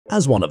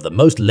as one of the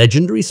most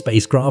legendary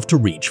spacecraft to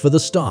reach for the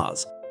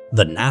stars.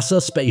 The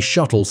NASA Space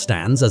Shuttle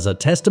stands as a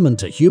testament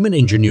to human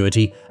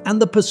ingenuity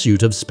and the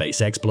pursuit of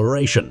space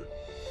exploration.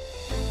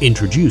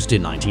 Introduced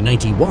in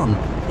 1981,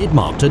 it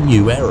marked a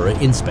new era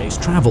in space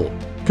travel,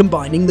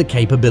 combining the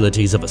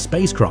capabilities of a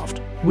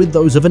spacecraft with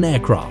those of an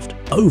aircraft.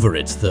 Over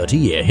its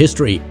 30-year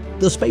history,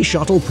 the Space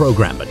Shuttle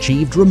program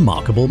achieved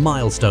remarkable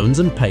milestones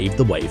and paved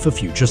the way for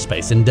future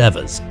space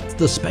endeavors.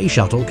 The Space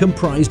Shuttle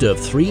comprised of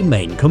three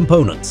main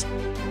components: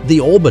 the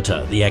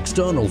orbiter, the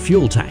external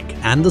fuel tank,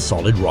 and the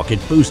solid rocket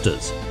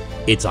boosters.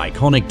 Its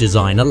iconic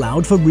design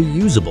allowed for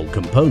reusable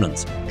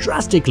components,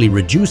 drastically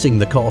reducing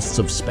the costs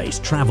of space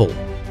travel.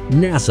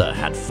 NASA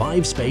had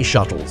 5 space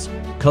shuttles: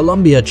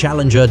 Columbia,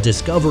 Challenger,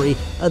 Discovery,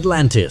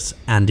 Atlantis,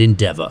 and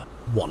Endeavour.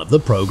 One of the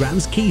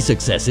program's key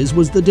successes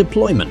was the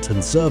deployment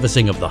and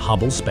servicing of the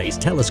Hubble Space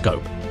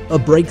Telescope, a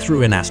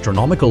breakthrough in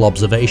astronomical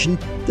observation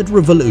that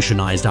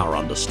revolutionized our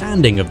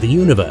understanding of the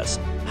universe.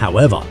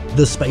 However,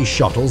 the Space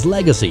Shuttle's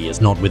legacy is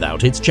not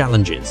without its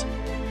challenges.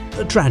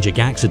 The tragic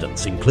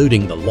accidents,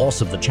 including the loss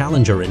of the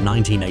Challenger in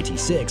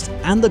 1986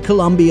 and the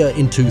Columbia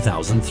in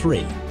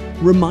 2003,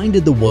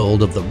 reminded the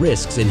world of the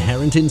risks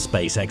inherent in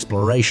space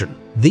exploration.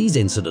 These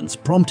incidents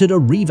prompted a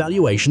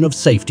revaluation of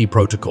safety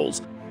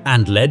protocols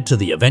and led to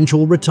the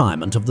eventual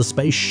retirement of the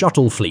Space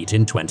Shuttle fleet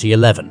in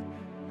 2011.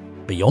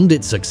 Beyond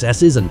its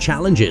successes and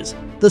challenges,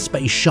 the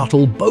Space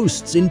Shuttle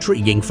boasts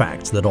intriguing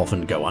facts that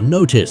often go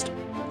unnoticed.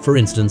 For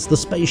instance, the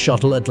Space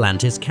Shuttle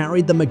Atlantis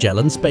carried the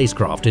Magellan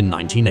spacecraft in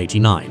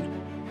 1989,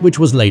 which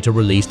was later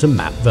released to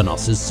map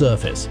Venus's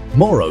surface.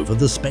 Moreover,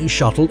 the Space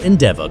Shuttle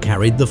Endeavour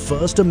carried the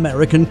first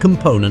American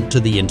component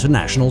to the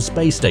International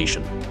Space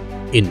Station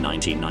in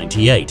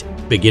 1998,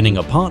 beginning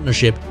a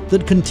partnership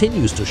that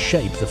continues to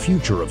shape the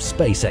future of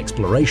space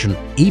exploration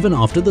even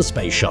after the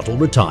Space Shuttle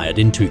retired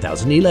in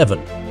 2011.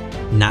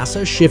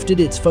 NASA shifted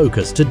its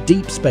focus to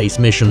deep space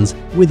missions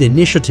with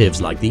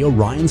initiatives like the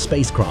Orion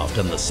spacecraft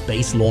and the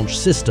Space Launch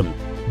System.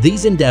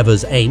 These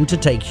endeavors aim to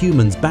take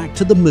humans back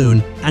to the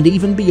Moon and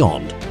even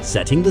beyond,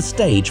 setting the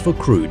stage for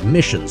crewed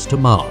missions to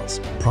Mars.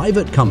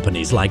 Private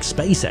companies like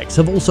SpaceX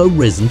have also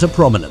risen to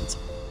prominence,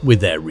 with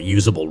their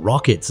reusable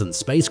rockets and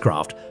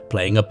spacecraft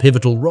playing a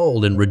pivotal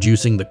role in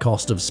reducing the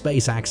cost of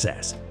space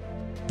access.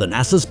 The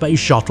NASA Space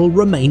Shuttle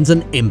remains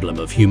an emblem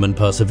of human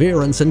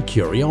perseverance and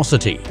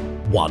curiosity.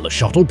 While the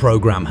shuttle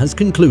program has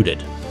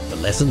concluded, the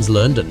lessons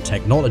learned and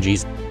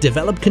technologies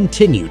developed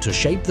continue to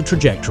shape the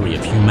trajectory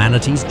of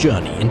humanity's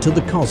journey into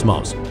the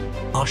cosmos,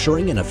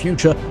 ushering in a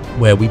future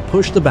where we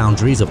push the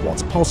boundaries of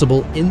what's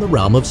possible in the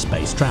realm of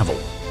space travel.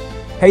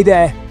 Hey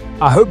there,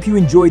 I hope you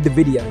enjoyed the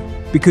video.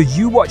 Because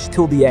you watched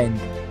till the end,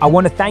 I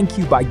want to thank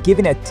you by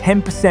giving a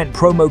 10%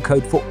 promo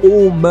code for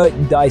all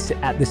merchandise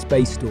at the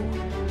Space Store.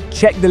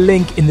 Check the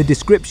link in the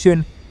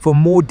description for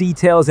more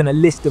details and a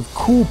list of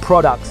cool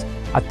products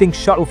I think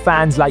shuttle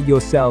fans like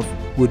yourself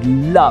would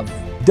love.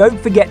 Don't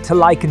forget to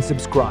like and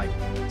subscribe.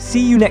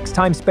 See you next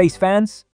time, space fans.